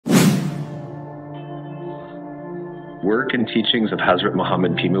work and teachings of Hazrat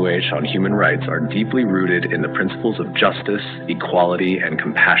Muhammad PBUH on human rights are deeply rooted in the principles of justice, equality, and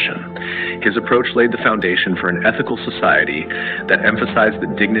compassion. His approach laid the foundation for an ethical society that emphasized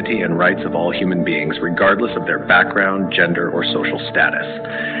the dignity and rights of all human beings, regardless of their background, gender, or social status.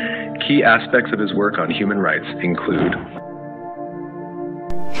 Key aspects of his work on human rights include: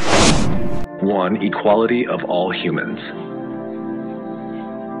 1. Equality of all humans.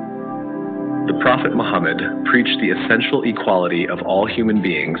 The Prophet Muhammad preached the essential equality of all human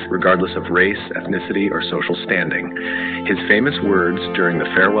beings, regardless of race, ethnicity, or social standing. His famous words during the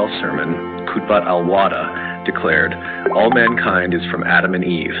farewell sermon, Khutbat al-Wada, declared, "All mankind is from Adam and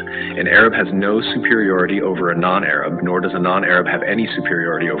Eve. An Arab has no superiority over a non-Arab, nor does a non-Arab have any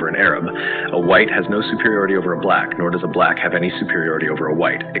superiority over an Arab. A white has no superiority over a black, nor does a black have any superiority over a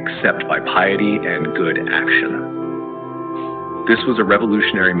white, except by piety and good action." This was a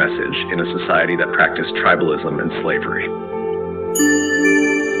revolutionary message in a society that practiced tribalism and slavery.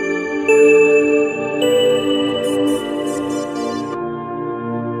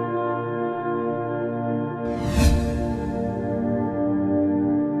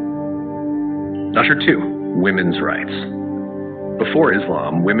 Number 2, women's rights. Before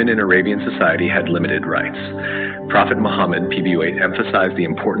Islam, women in Arabian society had limited rights. Prophet Muhammad PBUH emphasized the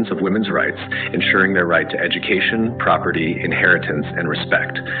importance of women's rights, ensuring their right to education, property, inheritance, and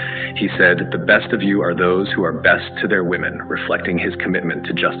respect. He said, "The best of you are those who are best to their women," reflecting his commitment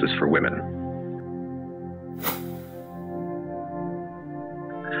to justice for women.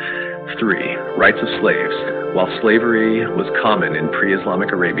 3. Rights of slaves. While slavery was common in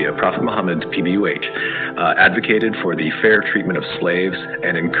pre-Islamic Arabia, Prophet Muhammad PBUH advocated for the fair treatment of slaves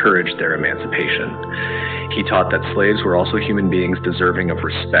and encouraged their emancipation. He taught that slaves were also human beings deserving of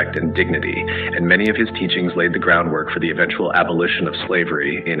respect and dignity, and many of his teachings laid the groundwork for the eventual abolition of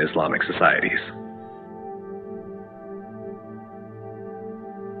slavery in Islamic societies.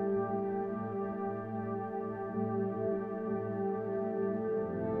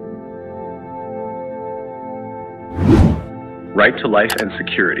 Right to life and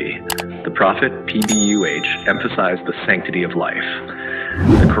security. The Prophet PBUH emphasized the sanctity of life.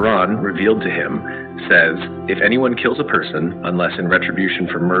 The Quran, revealed to him, says, "If anyone kills a person, unless in retribution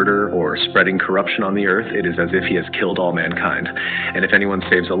for murder or spreading corruption on the earth, it is as if he has killed all mankind. And if anyone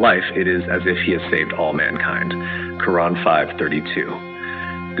saves a life, it is as if he has saved all mankind." Quran 5:32.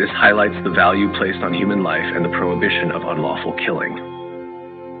 This highlights the value placed on human life and the prohibition of unlawful killing.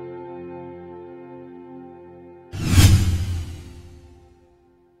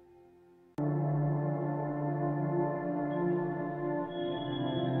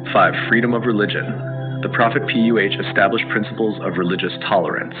 Five, freedom of religion. The Prophet PBUH established principles of religious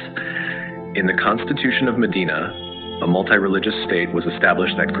tolerance. In the Constitution of Medina, a multi-religious state was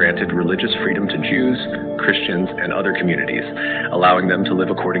established that granted religious freedom to Jews, Christians, and other communities, allowing them to live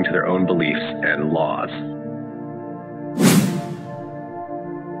according to their own beliefs and laws.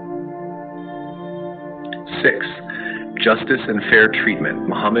 6. Justice and fair treatment.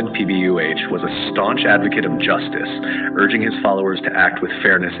 Muhammad PBUH was a staunch advocate of justice, urging his followers to act with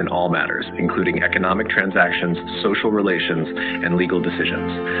fairness in all matters, including economic transactions, social relations, and legal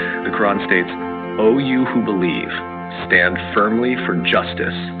decisions. The Quran states, "O you who believe, stand firmly for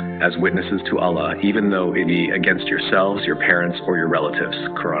justice as witnesses to Allah, even though it be against yourselves, your parents, or your relatives."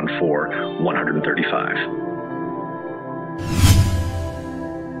 Quran 4:135.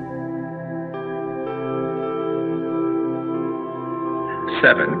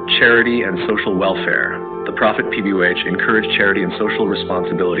 7. Charity and social welfare. The Prophet PBUH encouraged charity and social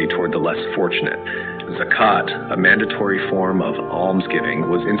responsibility toward the less fortunate. Zakat, a mandatory form of almsgiving,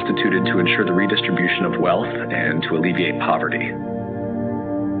 was instituted to ensure the redistribution of wealth and to alleviate poverty.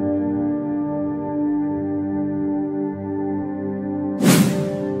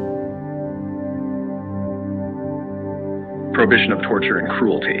 Prohibition of torture and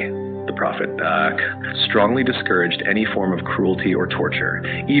cruelty. The Prophet strongly discouraged any form of cruelty or torture,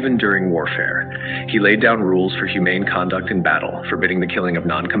 even during warfare. He laid down rules for humane conduct in battle, forbidding the killing of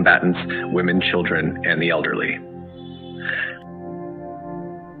non-combatants, women, children, and the elderly.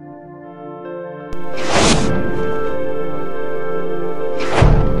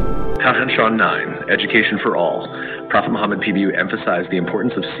 Section 9, Education for All. Prophet Muhammad PBU emphasized the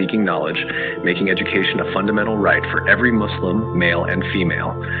importance of seeking knowledge, making education a fundamental right for every Muslim, male and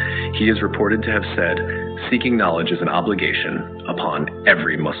female. He is reported to have said, "Seeking knowledge is an obligation upon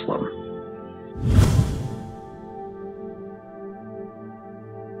every Muslim."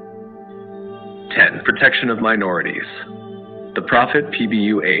 Protection of minorities. The Prophet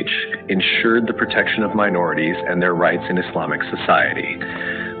PBUH ensured the protection of minorities and their rights in Islamic society.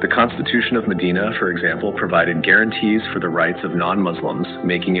 The Constitution of Medina, for example, provided guarantees for the rights of non-Muslims,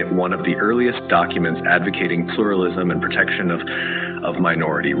 making it one of the earliest documents advocating pluralism and protection of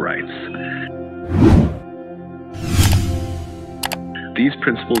minority rights. These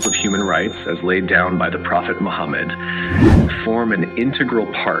principles of human rights, as laid down by the Prophet Muhammad, form an integral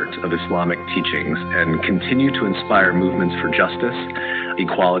part of Islamic teachings and continue to inspire movements for justice,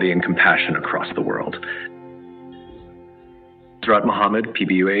 equality, and compassion across the world. Hazrat Muhammad,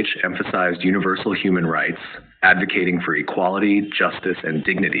 PBUH, emphasized universal human rights, advocating for equality, justice, and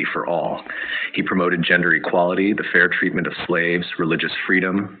dignity for all. He promoted gender equality, the fair treatment of slaves, religious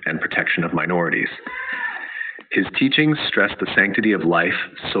freedom, and protection of minorities. His teachings stressed the sanctity of life,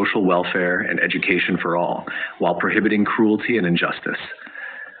 social welfare, and education for all, while prohibiting cruelty and injustice.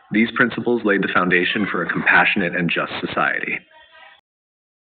 These principles laid the foundation for a compassionate and just society.